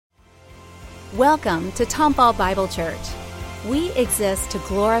Welcome to Tomball Bible Church. We exist to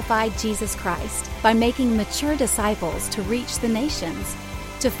glorify Jesus Christ by making mature disciples to reach the nations.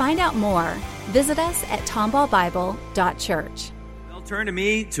 To find out more, visit us at tomballbible.church. Well, turn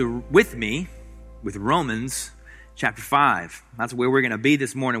with me with Romans chapter 5. That's where we're going to be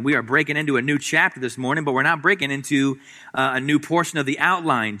this morning. We are breaking into a new chapter this morning, but we're not breaking into a new portion of the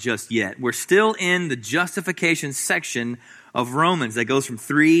outline just yet. We're still in the justification section of Romans that goes from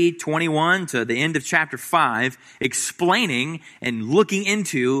 3:21 to the end of chapter 5, explaining and looking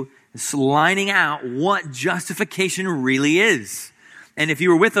into, lining out what justification really is. And if you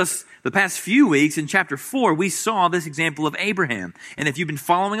were with us the past few weeks in chapter 4, we saw this example of Abraham. And if you've been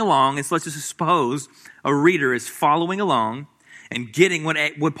following along, let's just suppose a reader is following along and getting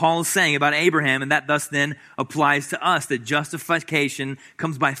what Paul is saying about Abraham, and that thus then applies to us, that justification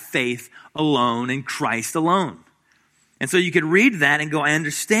comes by faith alone in Christ alone. And so you could read that and go, I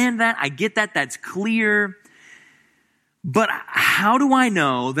understand that, I get that, that's clear. But how do I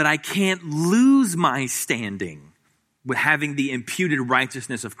know that I can't lose my standing with having the imputed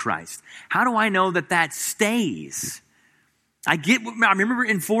righteousness of Christ? How do I know that that stays? I remember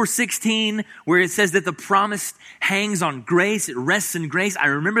in 4:16 where it says that the promise hangs on grace, it rests in grace. I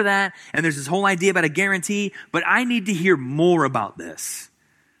remember that, and there's this whole idea about a guarantee, but I need to hear more about this.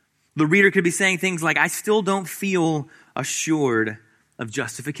 The reader could be saying things like, I still don't feel assured of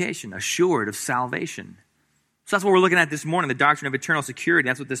justification, assured of salvation. So that's what we're looking at this morning, the doctrine of eternal security.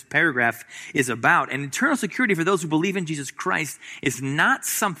 That's what this paragraph is about. And eternal security for those who believe in Jesus Christ is not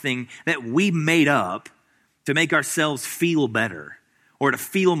something that we made up to make ourselves feel better or to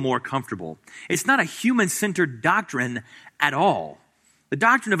feel more comfortable. It's not a human-centered doctrine at all. The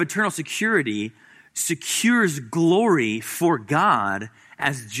doctrine of eternal security secures glory for God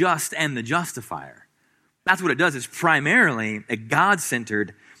as just and the justifier. That's what it does. It's primarily a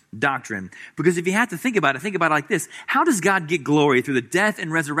God-centered doctrine. Because if you have to think about it like this. How does God get glory through the death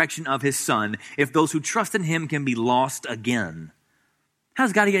and resurrection of his Son if those who trust in him can be lost again? How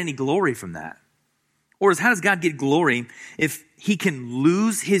does God get any glory from that? Or how does God get glory if he can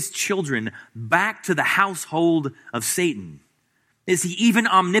lose his children back to the household of Satan? Is he even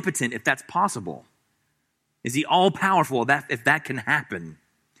omnipotent if that's possible? Is he all-powerful if that can happen?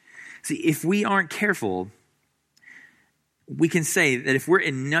 See, if we aren't careful, we can say that if we're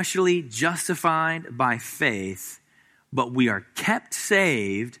initially justified by faith, but we are kept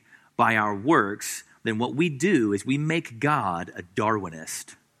saved by our works, then what we do is we make God a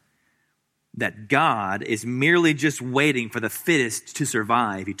Darwinist. That God is merely just waiting for the fittest to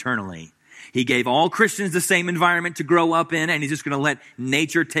survive eternally. He gave all Christians the same environment to grow up in, and he's just going to let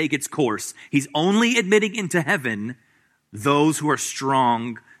nature take its course. He's only admitting into heaven those who are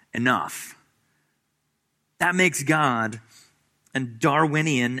strong enough. That makes God a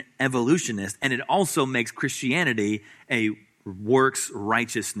Darwinian evolutionist, and it also makes Christianity a works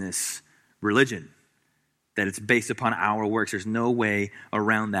righteousness religion. That it's based upon our works. There's no way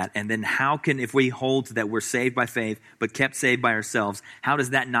around that. And then if we hold to that we're saved by faith, but kept saved by ourselves, how does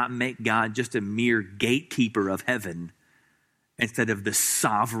that not make God just a mere gatekeeper of heaven instead of the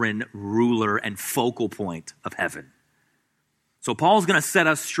sovereign ruler and focal point of heaven? So Paul's going to set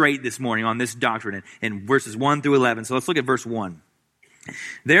us straight this morning on this doctrine in verses 1 through 11. So let's look at verse 1.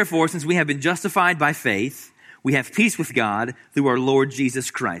 Therefore, since we have been justified by faith, we have peace with God through our Lord Jesus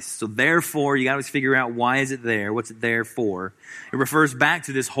Christ. So therefore, you got to always figure out why is it there? What's it there for? It refers back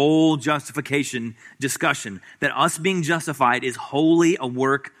to this whole justification discussion, that us being justified is wholly a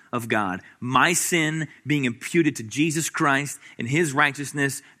work of God. My sin being imputed to Jesus Christ and his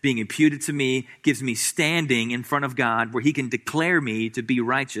righteousness being imputed to me gives me standing in front of God where he can declare me to be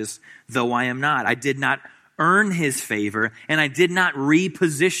righteous, though I am not. I did not earn his favor, and I did not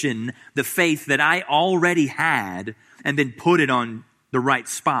reposition the faith that I already had and then put it on the right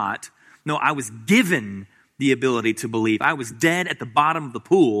spot. No, I was given the ability to believe. I was dead at the bottom of the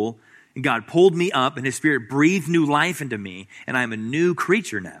pool, and God pulled me up, and his Spirit breathed new life into me, and I'm a new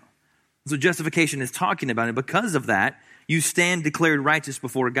creature now. So justification is talking about it. Because of that, you stand declared righteous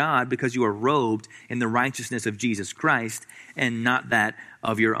before God because you are robed in the righteousness of Jesus Christ and not that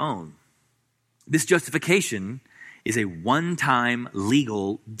of your own. This justification is a one-time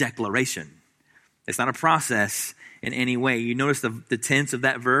legal declaration. It's not a process in any way. You notice the tense of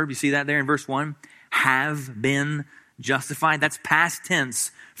that verb. You see that there in verse 1? Have been justified. That's past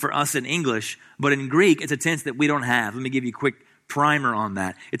tense for us in English, but in Greek, it's a tense that we don't have. Let me give you a quick primer on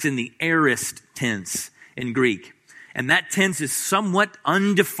that. It's in the aorist tense in Greek. And that tense is somewhat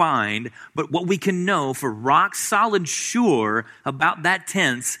undefined, but what we can know for rock solid sure about that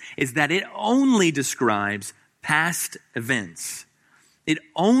tense is that it only describes past events. It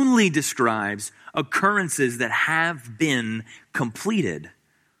only describes occurrences that have been completed.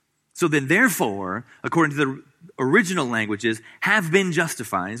 So then, therefore, according to the original languages, have been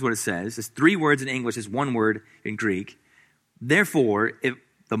justified is what it says. It's 3 words in English, it's 1 word in Greek. Therefore, if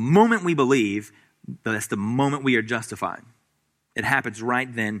the moment we believe, that's the moment we are justified. It happens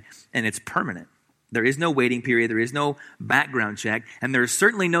right then, and it's permanent. There is no waiting period. There is no background check. And there is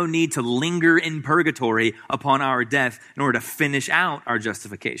certainly no need to linger in purgatory upon our death in order to finish out our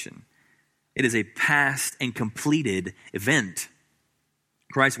justification. It is a past and completed event.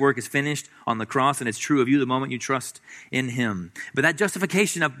 Christ's work is finished on the cross, and it's true of you the moment you trust in him. But that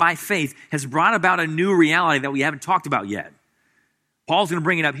justification by faith has brought about a new reality that we haven't talked about yet. Paul's going to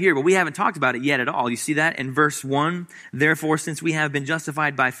bring it up here, but we haven't talked about it yet at all. You see that in verse 1? Therefore, since we have been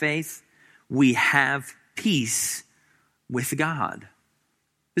justified by faith, we have peace with God.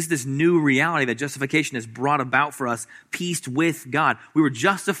 This is this new reality that justification has brought about for us, peace with God. We were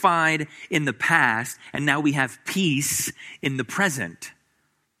justified in the past, and now we have peace in the present.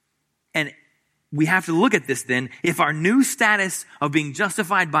 And we have to look at this then. If our new status of being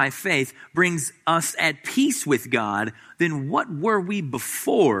justified by faith brings us at peace with God, then what were we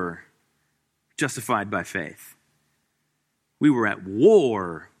before justified by faith? We were at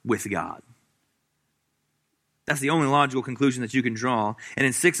war with God. That's the only logical conclusion that you can draw. And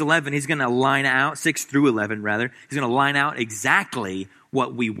in 6:11, he's going to line out, 6 through 11 rather, he's going to line out exactly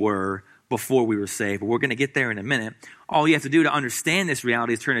what we were before we were saved. But we're going to get there in a minute. All you have to do to understand this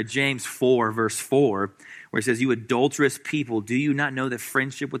reality is turn to James 4, verse 4, where it says, "You adulterous people, do you not know that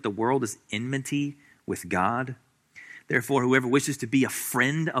friendship with the world is enmity with God? Therefore, whoever wishes to be a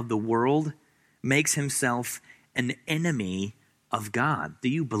friend of the world makes himself an enemy of God." Do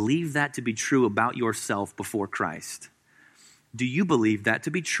you believe that to be true about yourself before Christ? Do you believe that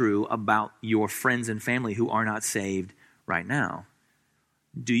to be true about your friends and family who are not saved right now?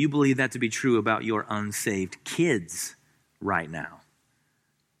 Do you believe that to be true about your unsaved kids right now?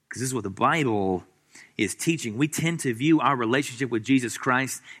 Because this is what the Bible is teaching. We tend to view our relationship with Jesus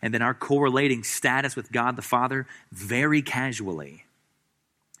Christ and then our correlating status with God the Father very casually.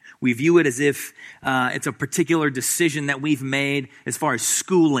 We view it as if it's a particular decision that we've made as far as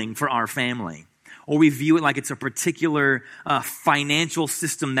schooling for our family. Or we view it like it's a particular financial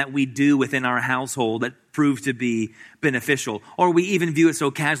system that we do within our household that proves to be beneficial. Or we even view it so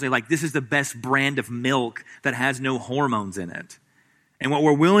casually like this is the best brand of milk that has no hormones in it. And what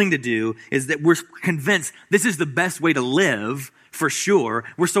we're willing to do is that we're convinced this is the best way to live for sure.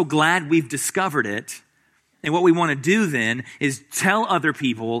 We're so glad we've discovered it. And what we want to do then is tell other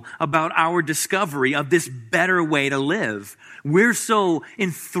people about our discovery of this better way to live. We're so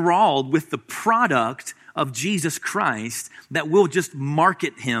enthralled with the product of Jesus Christ that we'll just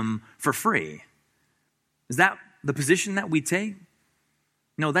market him for free. Is that the position that we take?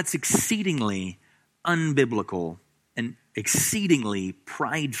 No, that's exceedingly unbiblical and exceedingly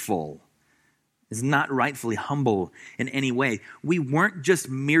prideful. Is not rightfully humble in any way. We weren't just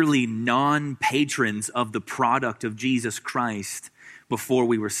merely non-patrons of the product of Jesus Christ before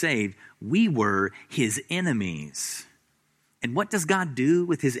we were saved. We were his enemies. And what does God do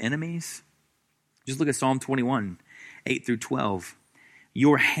with his enemies? Just look at Psalm 21, 8 through 12.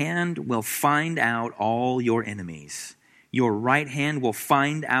 Your hand will find out all your enemies. Your right hand will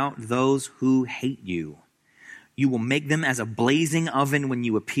find out those who hate you. You will make them as a blazing oven when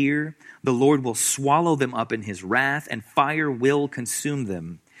you appear. The Lord will swallow them up in his wrath, and fire will consume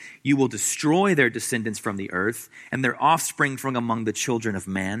them. You will destroy their descendants from the earth, and their offspring from among the children of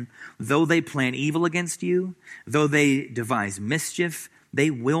man. Though they plan evil against you, though they devise mischief,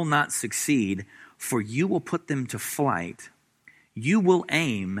 they will not succeed, for you will put them to flight. You will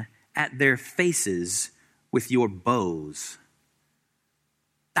aim at their faces with your bows.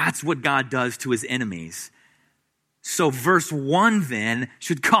 That's what God does to his enemies. So verse 1 then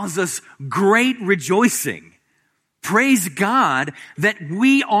should cause us great rejoicing. Praise God that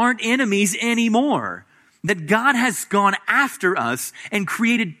we aren't enemies anymore. That God has gone after us and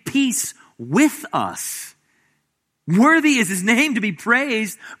created peace with us. Worthy is his name to be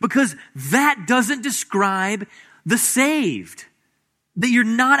praised because that doesn't describe the saved. That you're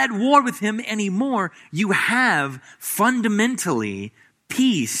not at war with him anymore. You have fundamentally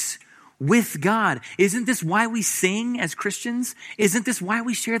peace with God. Isn't this why we sing as Christians? Isn't this why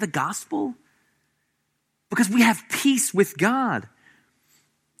we share the gospel? Because we have peace with God.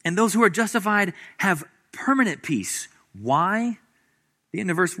 And those who are justified have permanent peace. Why? The end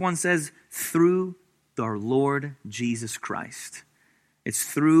of verse 1 says, through our Lord Jesus Christ. It's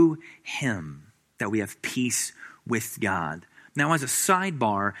through him that we have peace with God. Now, as a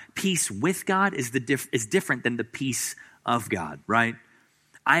sidebar, peace with God is different than the peace of God, right?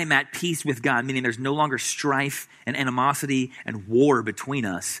 I am at peace with God, meaning there's no longer strife and animosity and war between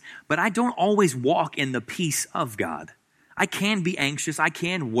us. But I don't always walk in the peace of God. I can be anxious. I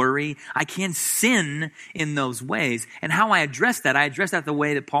can worry. I can sin in those ways. And how I address that the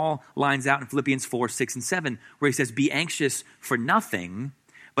way that Paul lines out in Philippians 4, 6, and 7, where he says, be anxious for nothing,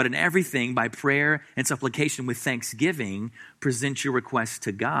 but in everything by prayer and supplication with thanksgiving, present your requests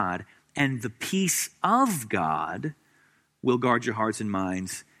to God. And the peace of God will guard your hearts and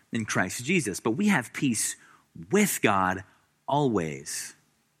minds in Christ Jesus. But we have peace with God always.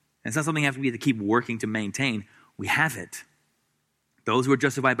 And it's not something we have to keep working to maintain. We have it. Those who are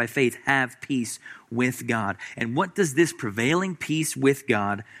justified by faith have peace with God. And what does this prevailing peace with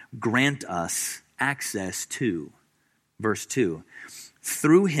God grant us access to? Verse 2,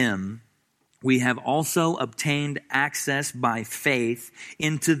 through him we have also obtained access by faith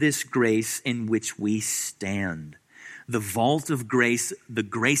into this grace in which we stand. The vault of grace, the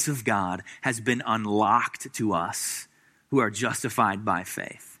grace of God, has been unlocked to us who are justified by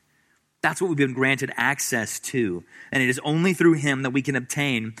faith. That's what we've been granted access to. And it is only through him that we can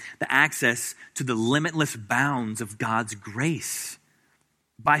obtain the access to the limitless bounds of God's grace.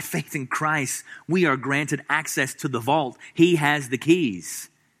 By faith in Christ, we are granted access to the vault. He has the keys.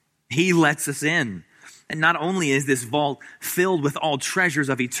 He lets us in. And not only is this vault filled with all treasures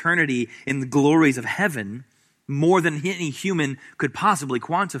of eternity in the glories of heaven, more than any human could possibly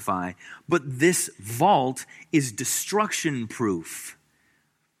quantify, but this vault is destruction proof.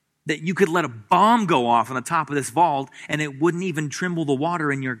 That you could let a bomb go off on the top of this vault and it wouldn't even tremble the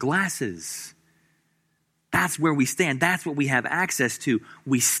water in your glasses. That's where we stand. That's what we have access to.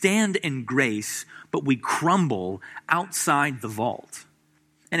 We stand in grace, but we crumble outside the vault.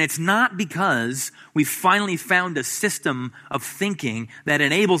 And it's not because we finally found a system of thinking that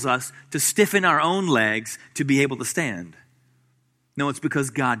enables us to stiffen our own legs to be able to stand. No, it's because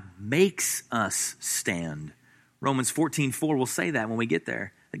God makes us stand. Romans 14:4 will say that when we get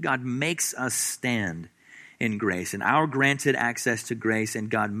there, that God makes us stand in grace. And our granted access to grace and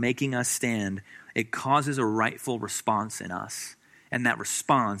God making us stand, it causes a rightful response in us. And that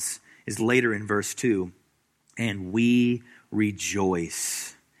response is later in verse 2. And we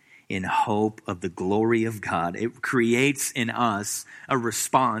rejoice in hope of the glory of God. It creates in us a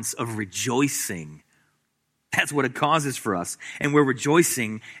response of rejoicing. That's what it causes for us. And we're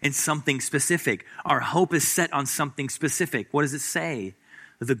rejoicing in something specific. Our hope is set on something specific. What does it say?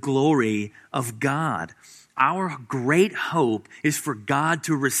 The glory of God. Our great hope is for God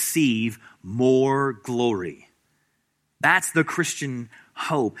to receive more glory. That's the Christian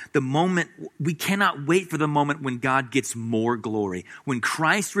hope. The moment, we cannot wait for the moment when God gets more glory. When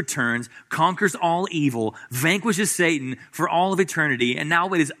Christ returns, conquers all evil, vanquishes Satan for all of eternity, and now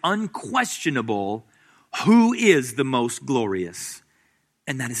it is unquestionable who is the most glorious.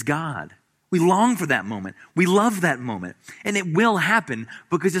 And that is God. We long for that moment. We love that moment. And it will happen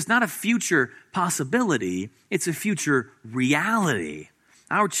because it's not a future possibility. It's a future reality.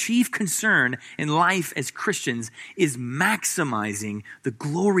 Our chief concern in life as Christians is maximizing the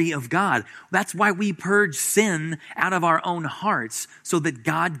glory of God. That's why we purge sin out of our own hearts so that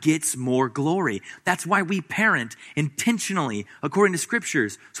God gets more glory. That's why we parent intentionally according to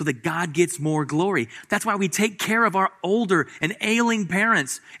scriptures so that God gets more glory. That's why we take care of our older and ailing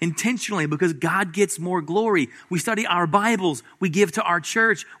parents intentionally because God gets more glory. We study our Bibles. We give to our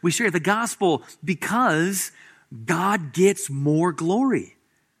church. We share the gospel because God gets more glory.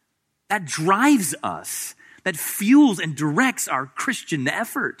 That drives us, that fuels and directs our Christian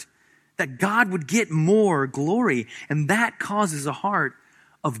effort, that God would get more glory, and that causes a heart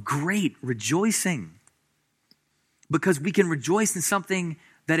of great rejoicing. Because we can rejoice in something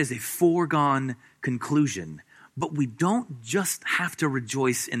that is a foregone conclusion, but we don't just have to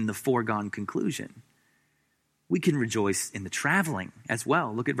rejoice in the foregone conclusion. We can rejoice in the traveling as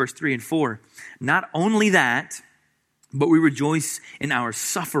well. Look at verse 3 and 4. Not only that, but we rejoice in our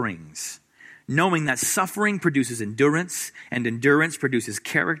sufferings, knowing that suffering produces endurance, and endurance produces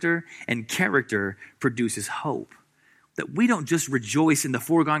character, and character produces hope. That we don't just rejoice in the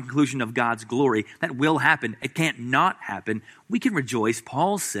foregone conclusion of God's glory. That will happen. It can't not happen. We can rejoice,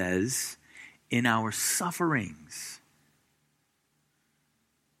 Paul says, in our sufferings.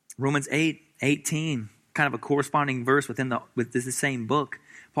 Romans 8:18, kind of a corresponding verse with the same book.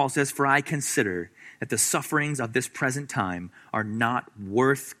 Paul says, "For I consider that the sufferings of this present time are not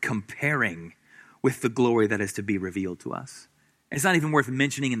worth comparing with the glory that is to be revealed to us." It's not even worth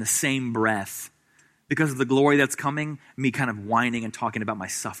mentioning in the same breath because of the glory that's coming, me kind of whining and talking about my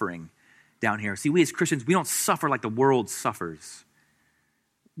suffering down here. See, we as Christians, we don't suffer like the world suffers.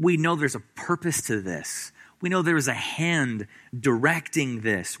 We know there's a purpose to this. We know there is a hand directing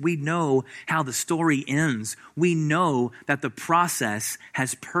this. We know how the story ends. We know that the process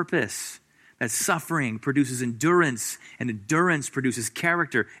has purpose, that suffering produces endurance, and endurance produces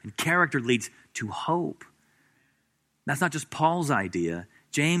character, and character leads to hope. That's not just Paul's idea.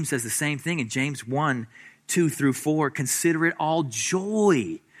 James says the same thing in James 1:2-4. Consider it all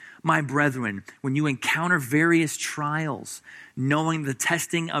joy, my brethren, when you encounter various trials, knowing the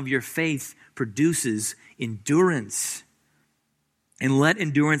testing of your faith produces endurance. And let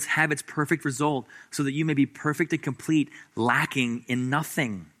endurance have its perfect result, so that you may be perfect and complete, lacking in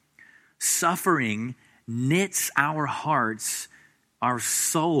nothing. Suffering knits our hearts, our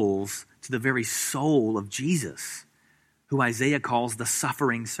souls, to the very soul of Jesus, who Isaiah calls the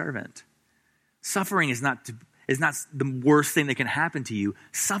suffering servant. Suffering is not the worst thing that can happen to you.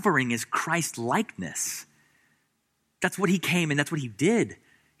 Suffering is Christ-likeness. That's what he came and that's what he did.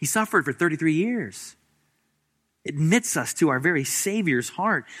 He suffered for 33 years. It knits us to our very Savior's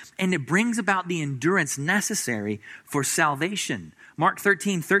heart, and it brings about the endurance necessary for salvation. Mark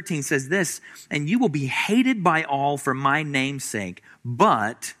 13:13 says this, and you will be hated by all for my name's sake,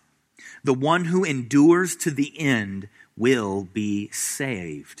 but the one who endures to the end will be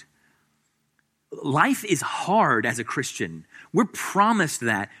saved. Life is hard as a Christian. We're promised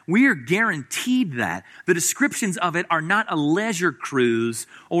that. We are guaranteed that. The descriptions of it are not a leisure cruise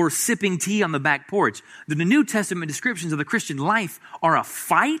or sipping tea on the back porch. The New Testament descriptions of the Christian life are a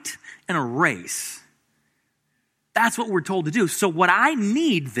fight and a race. That's what we're told to do. So what I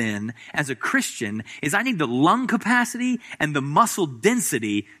need then as a Christian is I need the lung capacity and the muscle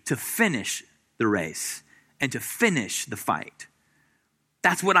density to finish the race and to finish the fight.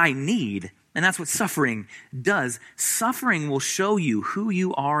 That's what I need. And that's what suffering does. Suffering will show you who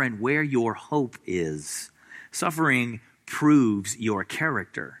you are and where your hope is. Suffering proves your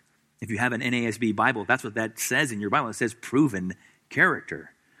character. If you have an NASB Bible, that's what that says in your Bible. It says proven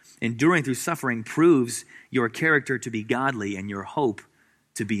character. Enduring through suffering proves your character to be godly and your hope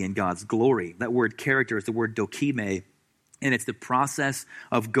to be in God's glory. That word character is the word dokime, and it's the process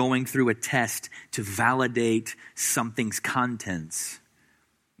of going through a test to validate something's contents.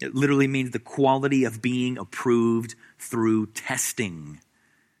 It literally means the quality of being approved through testing.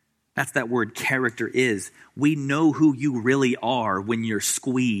 That's that word character is. We know who you really are when you're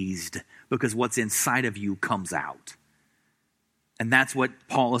squeezed because what's inside of you comes out. And that's what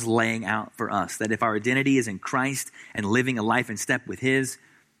Paul is laying out for us, that if our identity is in Christ and living a life in step with his,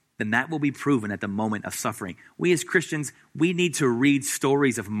 then that will be proven at the moment of suffering. We as Christians, we need to read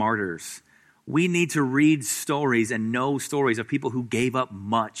stories of martyrs. We need to read stories and know stories of people who gave up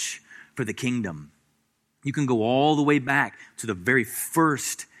much for the kingdom. You can go all the way back to the very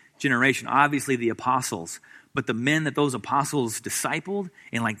first generation, obviously the apostles, but the men that those apostles discipled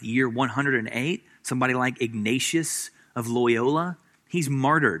in like the year 108, somebody like Ignatius of Loyola, he's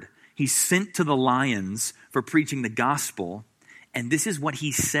martyred. He's sent to the lions for preaching the gospel. And this is what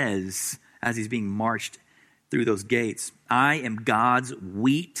he says as he's being marched through those gates. I am God's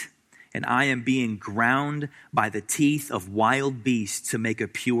wheat, and I am being ground by the teeth of wild beasts to make a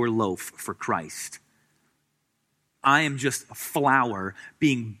pure loaf for Christ. I am just a flour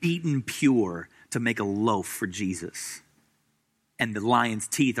being beaten pure to make a loaf for Jesus. And the lion's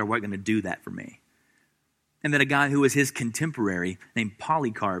teeth are what going to do that for me. And then a guy who was his contemporary named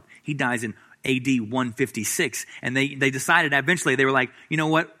Polycarp, he dies in AD 156. And they decided eventually, they were like, you know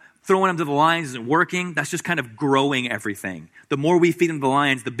what? Throwing them to the lions isn't working. That's just kind of growing everything. The more we feed them to the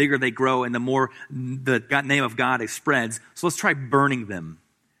lions, the bigger they grow and the more the name of God spreads. So let's try burning them.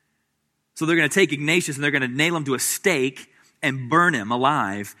 So they're going to take Ignatius and they're going to nail him to a stake and burn him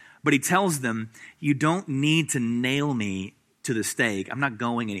alive. But he tells them, you don't need to nail me to the stake. I'm not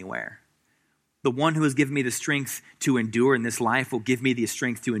going anywhere. The one who has given me the strength to endure in this life will give me the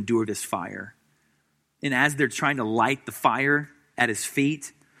strength to endure this fire. And as they're trying to light the fire at his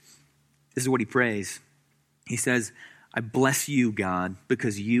feet, this is what he prays. He says, I bless you, God,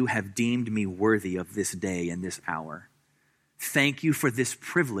 because you have deemed me worthy of this day and this hour. Thank you for this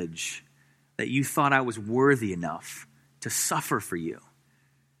privilege that you thought I was worthy enough to suffer for you.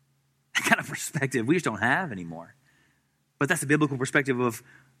 That kind of perspective we just don't have anymore. But that's the biblical perspective of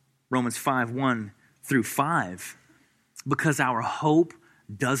Romans 5:1-5. Because our hope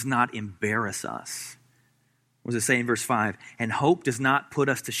does not embarrass us. What does it say in verse 5? And hope does not put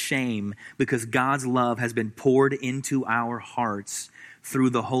us to shame because God's love has been poured into our hearts through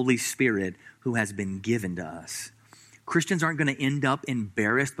the Holy Spirit who has been given to us. Christians aren't going to end up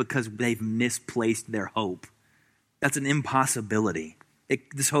embarrassed because they've misplaced their hope. That's an impossibility.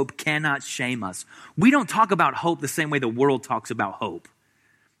 This hope cannot shame us. We don't talk about hope the same way the world talks about hope.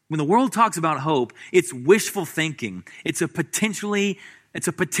 When the world talks about hope, it's wishful thinking. It's a potential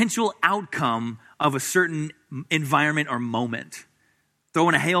outcome of a certain environment or moment.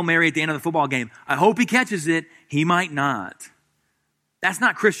 Throwing a Hail Mary at the end of the football game. I hope he catches it. He might not. That's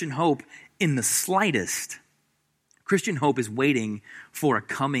not Christian hope in the slightest. Christian hope is waiting for a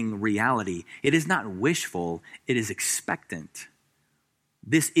coming reality. It is not wishful. It is expectant.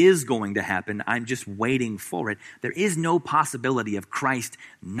 This is going to happen. I'm just waiting for it. There is no possibility of Christ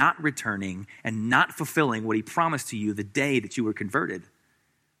not returning and not fulfilling what he promised to you the day that you were converted.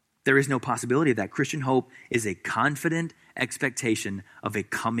 There is no possibility of that. Christian hope is a confident expectation of a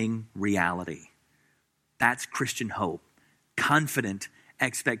coming reality. That's Christian hope. Confident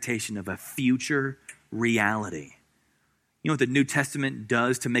expectation of a future reality. You know what the New Testament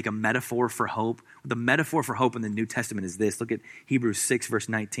does to make a metaphor for hope? The metaphor for hope in the New Testament is this. Look at Hebrews 6, verse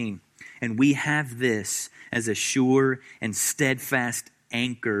 19. And we have this as a sure and steadfast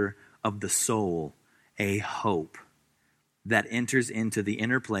anchor of the soul, a hope that enters into the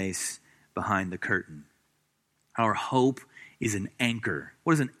inner place behind the curtain. Our hope is an anchor.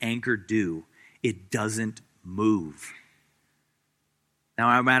 What does an anchor do? It doesn't move.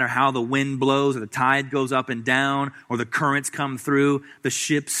 Now, no matter how the wind blows or the tide goes up and down or the currents come through, the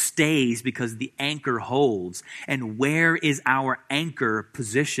ship stays because the anchor holds. And where is our anchor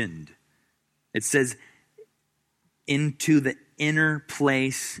positioned? It says, into the inner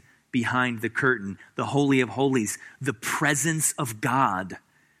place behind the curtain, the Holy of Holies, the presence of God.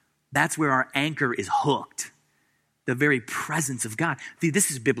 That's where our anchor is hooked. The very presence of God.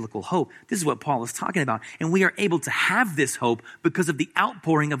 This is biblical hope. This is what Paul is talking about. And we are able to have this hope because of the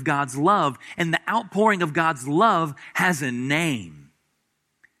outpouring of God's love. And the outpouring of God's love has a name.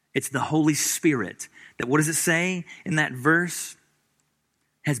 It's the Holy Spirit. That, what does it say in that verse?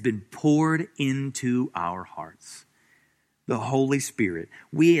 Has been poured into our hearts. The Holy Spirit.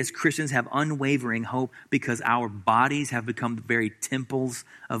 We as Christians have unwavering hope because our bodies have become the very temples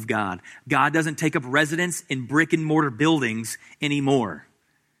of God. God doesn't take up residence in brick and mortar buildings anymore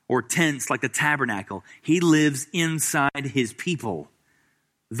or tents like the tabernacle. He lives inside his people.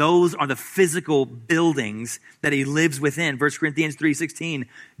 Those are the physical buildings that he lives within. 1 Corinthians 3:16,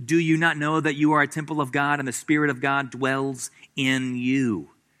 do you not know that you are a temple of God and the Spirit of God dwells in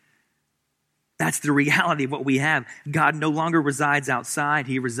you? That's the reality of what we have. God no longer resides outside.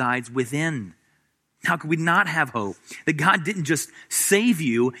 He resides within. How could we not have hope? That God didn't just save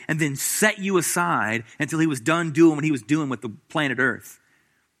you and then set you aside until he was done doing what he was doing with the planet Earth.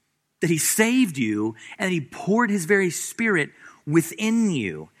 That he saved you and he poured his very Spirit within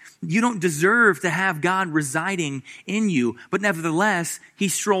you. You don't deserve to have God residing in you, but nevertheless, he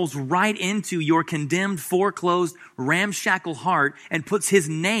strolls right into your condemned, foreclosed, ramshackle heart and puts his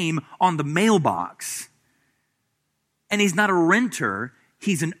name on the mailbox. And he's not a renter,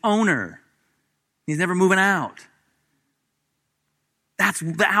 he's an owner. He's never moving out. That's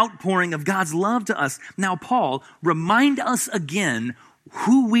the outpouring of God's love to us. Now, Paul, remind us again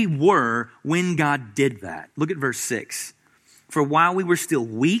who we were when God did that. Look at verse 6. For while we were still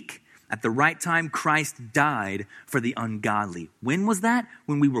weak, at the right time Christ died for the ungodly. When was that?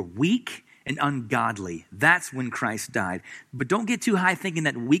 When we were weak and ungodly. That's when Christ died. But don't get too high thinking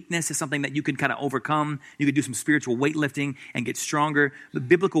that weakness is something that you can kind of overcome. You can do some spiritual weightlifting and get stronger. The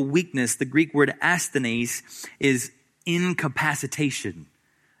biblical weakness, the Greek word asthenes, is incapacitation,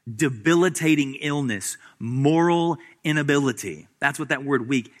 debilitating illness, moral inability. That's what that word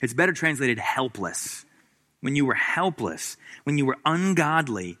weak. It's better translated helpless. When you were helpless, when you were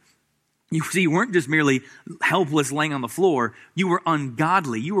ungodly, you weren't just merely helpless laying on the floor. You were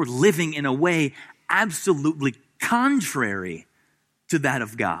ungodly. You were living in a way absolutely contrary to that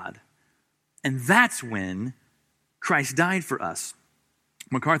of God. And that's when Christ died for us.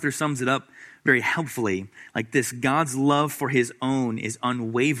 MacArthur sums it up very helpfully like this: God's love for his own is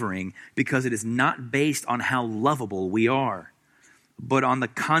unwavering because it is not based on how lovable we are, but on the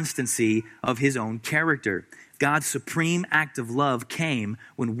constancy of his own character. God's supreme act of love came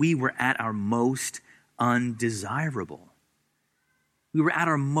when we were at our most undesirable. We were at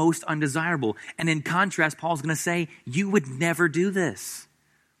our most undesirable. And in contrast, Paul's going to say, you would never do this.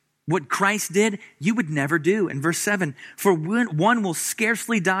 What Christ did, you would never do. In verse 7, for one will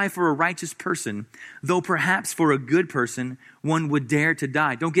scarcely die for a righteous person, though perhaps for a good person, one would dare to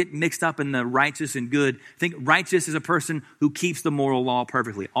die. Don't get mixed up in the righteous and good. Think righteous is a person who keeps the moral law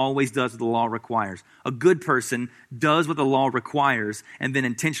perfectly, always does what the law requires. A good person does what the law requires and then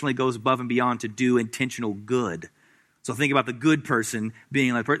intentionally goes above and beyond to do intentional good. So think about the good person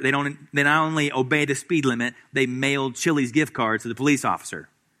being like, they not only obey the speed limit, they mailed Chili's gift cards to the police officer.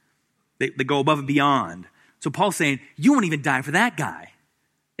 They go above and beyond. So Paul's saying, you won't even die for that guy.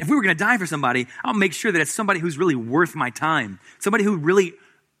 If we were going to die for somebody, I'll make sure that it's somebody who's really worth my time, somebody who really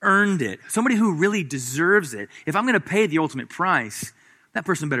earned it, somebody who really deserves it. If I'm going to pay the ultimate price, that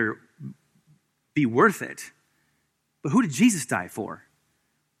person better be worth it. But who did Jesus die for?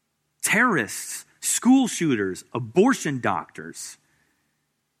 Terrorists, school shooters, abortion doctors.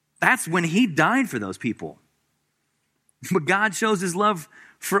 That's when he died for those people. But God shows his love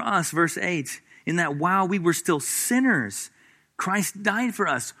for us, verse 8, in that while we were still sinners, Christ died for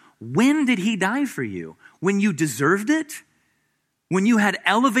us. When did he die for you? When you deserved it? When you had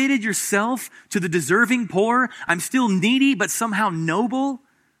elevated yourself to the deserving poor? I'm still needy, but somehow noble?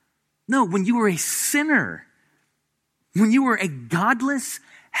 No, when you were a sinner. When you were a godless,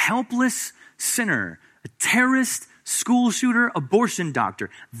 helpless sinner, a terrorist, school shooter, abortion doctor.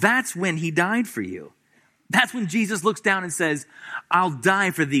 That's when he died for you. That's when Jesus looks down and says, I'll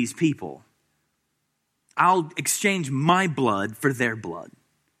die for these people. I'll exchange my blood for their blood.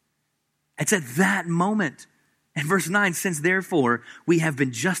 It's at that moment. And verse 9, since therefore we have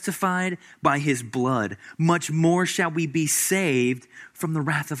been justified by his blood, much more shall we be saved from the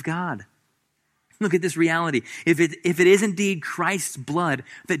wrath of God. Look at this reality. If it is indeed Christ's blood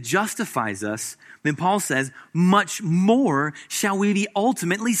that justifies us, then Paul says, much more shall we be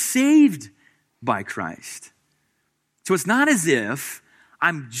ultimately saved by Christ. So it's not as if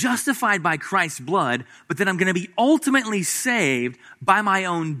I'm justified by Christ's blood, but then I'm going to be ultimately saved by my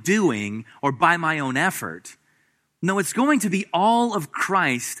own doing or by my own effort. No, it's going to be all of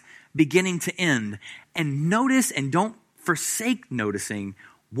Christ beginning to end. And notice, and don't forsake noticing,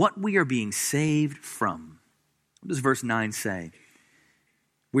 what we are being saved from. What does verse 9 say?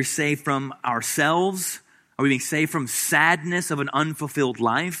 We're saved from ourselves. Are we being saved from sadness of an unfulfilled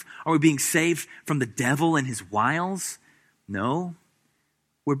life? Are we being saved from the devil and his wiles? No.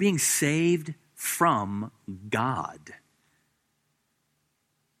 We're being saved from God.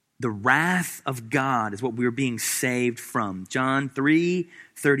 The wrath of God is what we're being saved from. John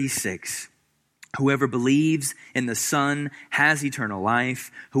 3:36. Whoever believes in the Son has eternal life.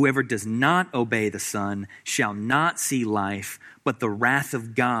 Whoever does not obey the Son shall not see life, but the wrath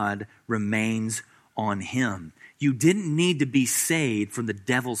of God remains on him. You didn't need to be saved from the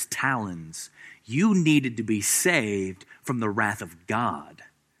devil's talons. You needed to be saved from the wrath of God.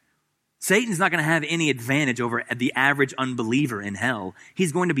 Satan's not going to have any advantage over the average unbeliever in hell.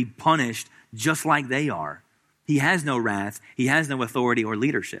 He's going to be punished just like they are. He has no wrath. He has no authority or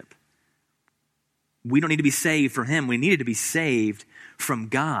leadership. We don't need to be saved from him. We needed to be saved from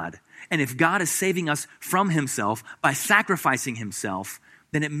God. And if God is saving us from himself by sacrificing himself,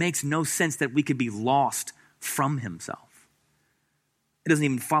 then it makes no sense that we could be lost from himself. It doesn't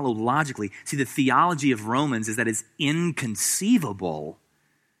even follow logically. See, the theology of Romans is that it's inconceivable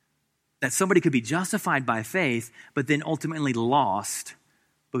that somebody could be justified by faith, but then ultimately lost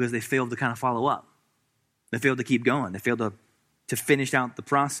because they failed to kind of follow up. They failed to keep going. They failed to finish out the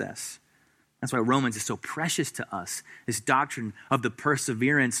process. That's why Romans is so precious to us, this doctrine of the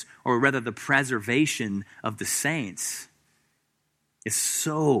perseverance, or rather the preservation of the saints, is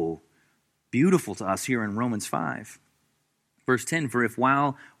so beautiful to us here in Romans 5. Verse 10, for if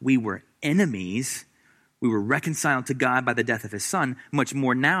while we were enemies, we were reconciled to God by the death of his Son, much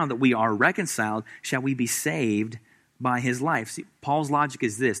more now that we are reconciled, shall we be saved by his life. See, Paul's logic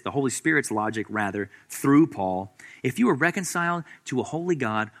is this, the Holy Spirit's logic, rather, through Paul. If you were reconciled to a holy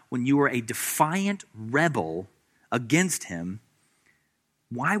God when you were a defiant rebel against him,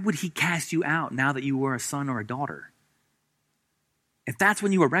 why would he cast you out now that you were a son or a daughter? If that's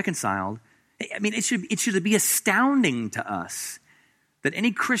when you were reconciled, I mean, it should be astounding to us that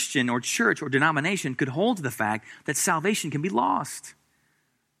any Christian or church or denomination could hold to the fact that salvation can be lost.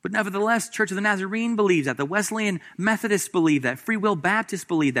 But nevertheless, Church of the Nazarene believes that. The Wesleyan Methodists believe that. Free Will Baptists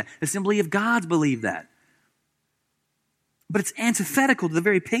believe that. Assembly of Gods believe that. But it's antithetical to the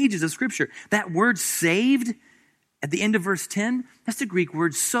very pages of Scripture. That word saved at the end of verse 10, that's the Greek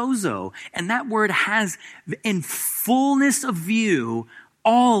word sozo. And that word has in fullness of view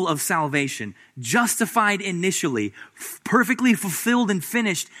all of salvation, justified initially, perfectly fulfilled and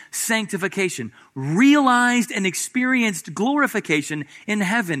finished sanctification, realized and experienced glorification in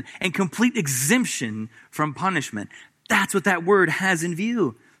heaven, and complete exemption from punishment. That's what that word has in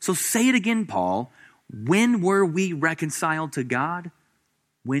view. So say it again, Paul. When were we reconciled to God?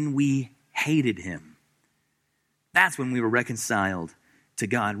 When we hated him. That's when we were reconciled to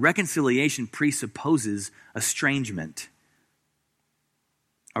God. Reconciliation presupposes estrangement.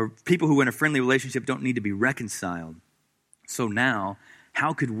 Or people who are in a friendly relationship don't need to be reconciled. So now,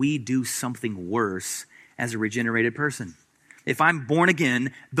 how could we do something worse as a regenerated person? If I'm born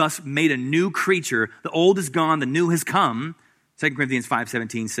again, thus made a new creature, the old is gone, the new has come, 2 Corinthians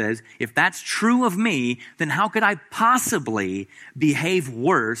 5:17 says, if that's true of me, then how could I possibly behave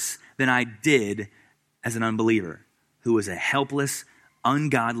worse than I did as an unbeliever who was a helpless,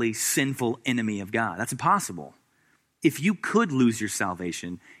 ungodly, sinful enemy of God? That's impossible. If you could lose your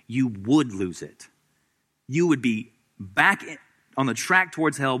salvation, you would lose it. You would be back on the track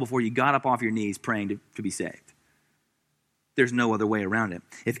towards hell before you got up off your knees praying to be saved. There's no other way around it.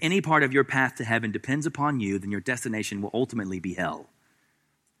 If any part of your path to heaven depends upon you, then your destination will ultimately be hell.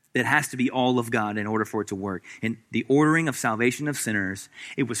 It has to be all of God in order for it to work. In the ordering of salvation of sinners,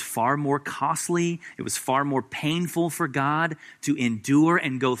 it was far more costly, it was far more painful for God to endure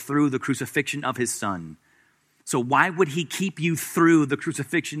and go through the crucifixion of his Son. So why would he keep you through the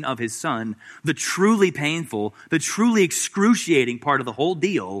crucifixion of his Son, the truly painful, the truly excruciating part of the whole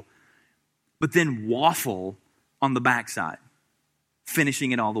deal, but then waffle on the backside,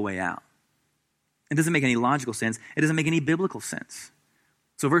 finishing it all the way out? It doesn't make any logical sense. It doesn't make any biblical sense.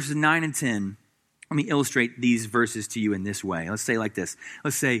 So verses 9 and 10, let me illustrate these verses to you in this way. Let's say like this.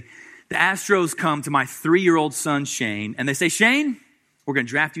 Let's say the Astros come to my 3-year-old son, Shane, and they say, Shane, we're going to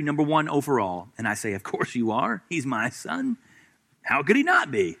draft you number 1 overall. And I say, of course you are. He's my son. How could he not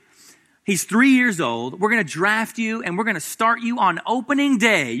be? He's 3 years old. We're going to draft you, and we're going to start you on opening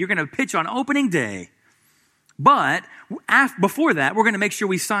day. You're going to pitch on opening day. But before that, we're going to make sure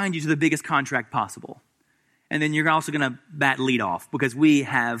we signed you to the biggest contract possible. And then you're also going to bat leadoff because we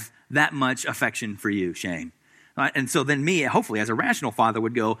have that much affection for you, Shane. And so then me, hopefully as a rational father,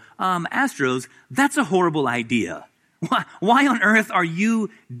 would go, Astros, that's a horrible idea. Why on earth are you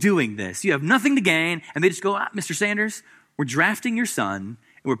doing this? You have nothing to gain. And they just go, Mr. Sanders, we're drafting your son, and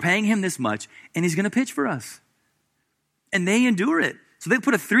we're paying him this much, and he's going to pitch for us. And they endure it. So they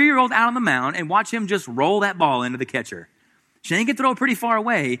put a 3-year-old out on the mound and watch him just roll that ball into the catcher. Shane can throw it pretty far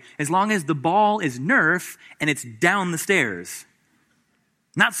away as long as the ball is Nerf and it's down the stairs.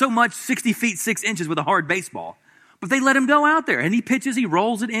 Not so much 60 feet 6 inches with a hard baseball. But they let him go out there, and he pitches, he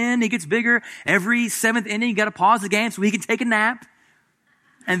rolls it in, he gets bigger. Every 7th inning, you got to pause the game so he can take a nap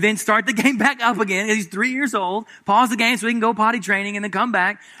and then start the game back up again. He's 3 years old. Pause the game so he can go potty training and then come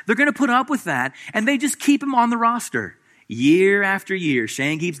back. They're going to put up with that, and they just keep him on the roster. Year after year,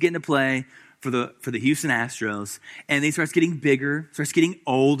 Shane keeps getting to play for the Houston Astros, and he starts getting bigger, starts getting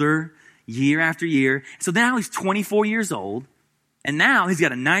older year after year. So now he's 24 years old. And now he's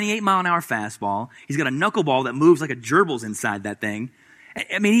got a 98-mile-an-hour fastball. He's got a knuckleball that moves like a gerbil's inside that thing.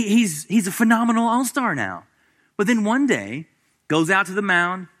 I mean, he's a phenomenal all-star now. But then one day, goes out to the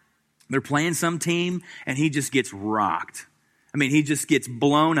mound. They're playing some team, and he just gets rocked. I mean, he just gets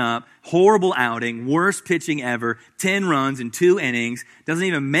blown up. Horrible outing. Worst pitching ever. 10 runs in 2 innings. Doesn't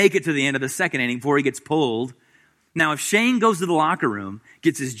even make it to the end of the 2nd inning before he gets pulled. Now, if Shane goes to the locker room,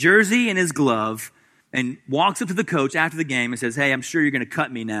 gets his jersey and his glove, and walks up to the coach after the game and says, hey, I'm sure you're going to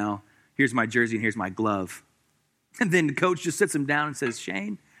cut me now. Here's my jersey and here's my glove. And then the coach just sits him down and says,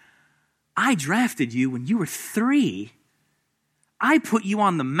 Shane, I drafted you when you were 3. I put you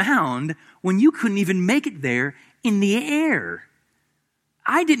on the mound when you couldn't even make it there in the air.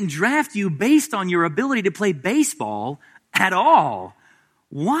 I didn't draft you based on your ability to play baseball at all.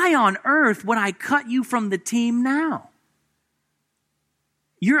 Why on earth would I cut you from the team now?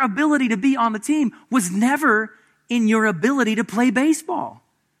 Your ability to be on the team was never in your ability to play baseball.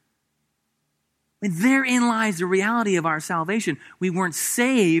 And therein lies the reality of our salvation. We weren't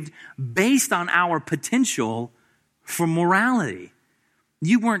saved based on our potential for morality.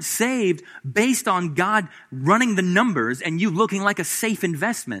 You weren't saved based on God running the numbers and you looking like a safe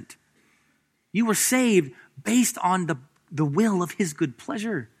investment. You were saved based on the will of his good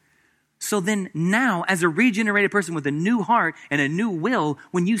pleasure. So then now, as a regenerated person with a new heart and a new will,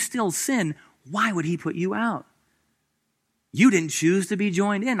 when you still sin, why would he put you out? You didn't choose to be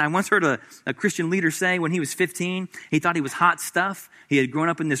joined in. I once heard a Christian leader say when he was 15, he thought he was hot stuff. He had grown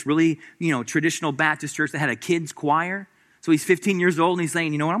up in this really, traditional Baptist church that had a kids choir. So he's 15 years old and he's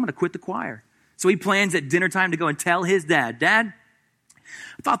saying, you know what, I'm going to quit the choir. So he plans at dinner time to go and tell his dad, Dad,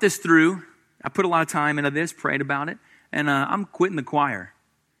 I thought this through. I put a lot of time into this, prayed about it, and I'm quitting the choir.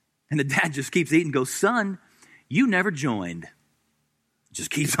 And the dad just keeps eating, goes, son, you never joined.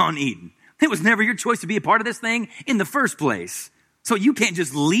 Just keeps on eating. It was never your choice to be a part of this thing in the first place. So you can't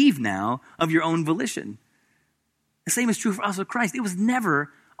just leave now of your own volition. The same is true for us with Christ. It was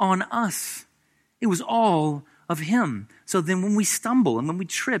never on us. It was all of him. So then when we stumble and when we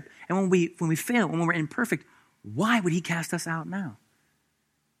trip and when we fail and when we're imperfect, why would he cast us out now?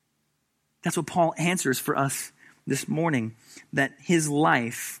 That's what Paul answers for us this morning, that his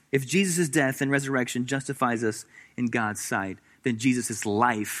life, if Jesus' death and resurrection justifies us in God's sight, then Jesus'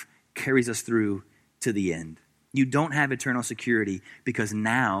 life carries us through to the end. You don't have eternal security because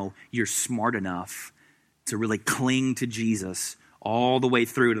now you're smart enough to really cling to Jesus all the way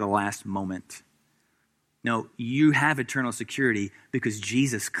through to the last moment. No, you have eternal security because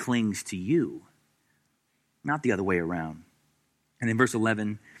Jesus clings to you, not the other way around. And in verse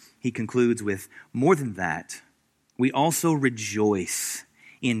 11, he concludes with, more than that, we also rejoice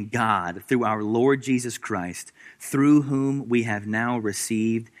in God through our Lord Jesus Christ, through whom we have now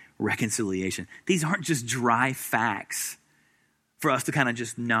received reconciliation. These aren't just dry facts for us to kind of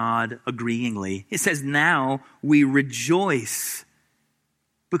just nod agreeingly. It says now we rejoice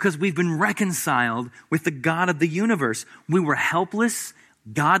because we've been reconciled with the God of the universe. We were helpless,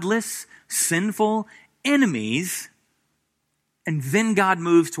 godless, sinful enemies, and then God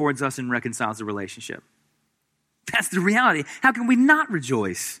moves towards us and reconciles the relationship. That's the reality. How can we not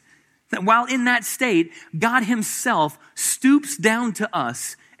rejoice? That while in that state, God himself stoops down to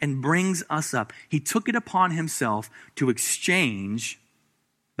us and brings us up. He took it upon himself to exchange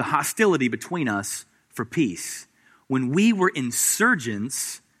the hostility between us for peace. When we were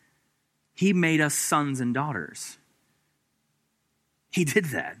insurgents, he made us sons and daughters. He did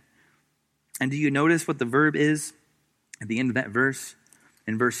that. And do you notice what the verb is at the end of that verse?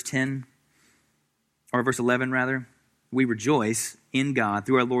 In verse 10, or verse 11 rather, we rejoice in God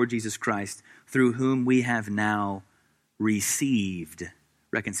through our Lord Jesus Christ, through whom we have now received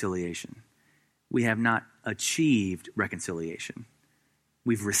reconciliation. We have not achieved reconciliation.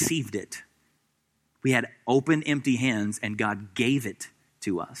 We've received it. We had open, empty hands, and God gave it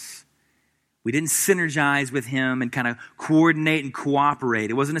to us. We didn't synergize with him and kind of coordinate and cooperate.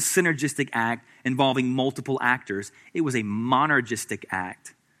 It wasn't a synergistic act involving multiple actors. It was a monergistic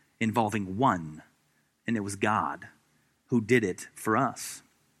act involving one, and it was God who did it for us.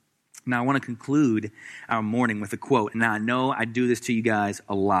 Now, I want to conclude our morning with a quote. And now I know I do this to you guys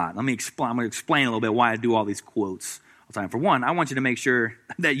a lot. I'm going to explain a little bit why I do all these quotes all the time. For one, I want you to make sure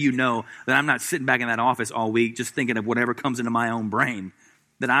that you know that I'm not sitting back in that office all week just thinking of whatever comes into my own brain.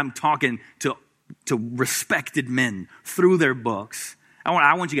 That I'm talking to respected men through their books.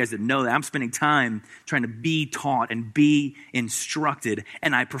 I want you guys to know that I'm spending time trying to be taught and be instructed.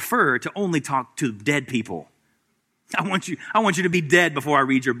 And I prefer to only talk to dead people. I want you to be dead before I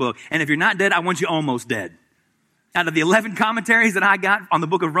read your book. And if you're not dead, I want you almost dead. Out of the 11 commentaries that I got on the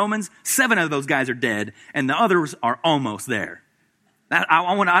book of Romans, 7 of those guys are dead, and the others are almost there.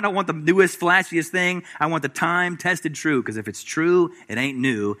 I don't want the newest, flashiest thing. I want the time-tested true, because if it's true, it ain't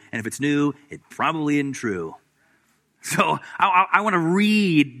new. And if it's new, it probably isn't true. So I want to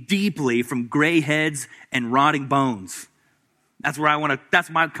read deeply from gray heads and rotting bones. That's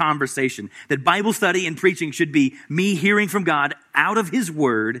my conversation. That Bible study and preaching should be me hearing from God out of his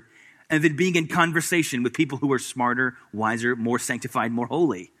word and then being in conversation with people who are smarter, wiser, more sanctified, more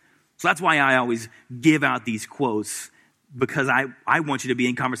holy. So that's why I always give out these quotes, because I want you to be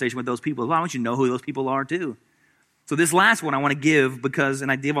in conversation with those people. I want you to know who those people are too. So this last one I want to give because,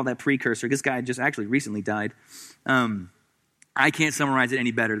 and I gave all that precursor, this guy just actually recently died. I can't summarize it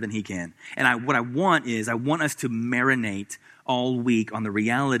any better than he can. And what I want us to marinate all week on the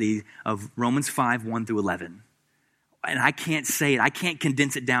reality of Romans 5, 1 through 11. And I can't say it. I can't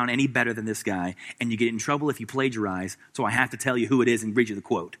condense it down any better than this guy. And you get in trouble if you plagiarize. So I have to tell you who it is and read you the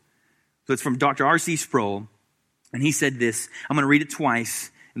quote. So it's from Dr. R.C. Sproul. And he said this. I'm going to read it twice,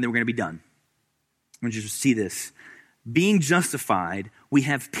 and then we're going to be done. I'm going to just see this. Being justified, we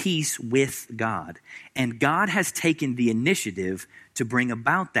have peace with God. And God has taken the initiative to bring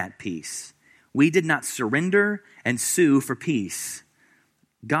about that peace. We did not surrender and sue for peace.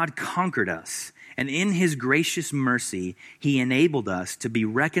 God conquered us, and in his gracious mercy, he enabled us to be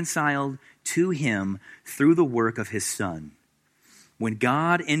reconciled to him through the work of his Son. When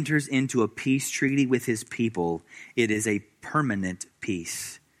God enters into a peace treaty with his people, it is a permanent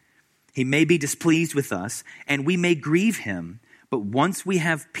peace. He may be displeased with us, and we may grieve him, but once we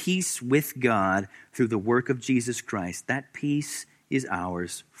have peace with God through the work of Jesus Christ, that peace is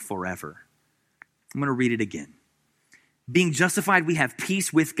ours forever. I'm going to read it again. Being justified, we have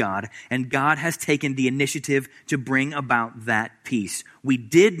peace with God, and God has taken the initiative to bring about that peace. We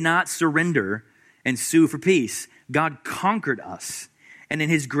did not surrender and sue for peace. God conquered us, and in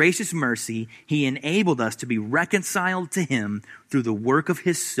his gracious mercy, he enabled us to be reconciled to him through the work of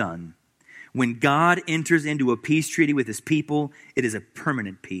his Son. When God enters into a peace treaty with his people, it is a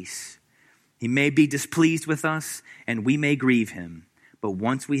permanent peace. He may be displeased with us, and we may grieve him, but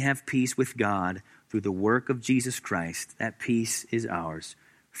once we have peace with God through the work of Jesus Christ, that peace is ours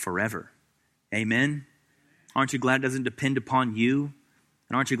forever. Amen? Aren't you glad it doesn't depend upon you?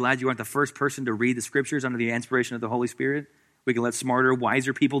 And aren't you glad you aren't the first person to read the scriptures under the inspiration of the Holy Spirit? We can let smarter,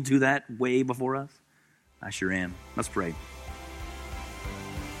 wiser people do that way before us. I sure am. Let's pray.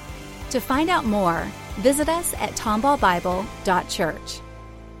 To find out more, visit us at tomballbible.church.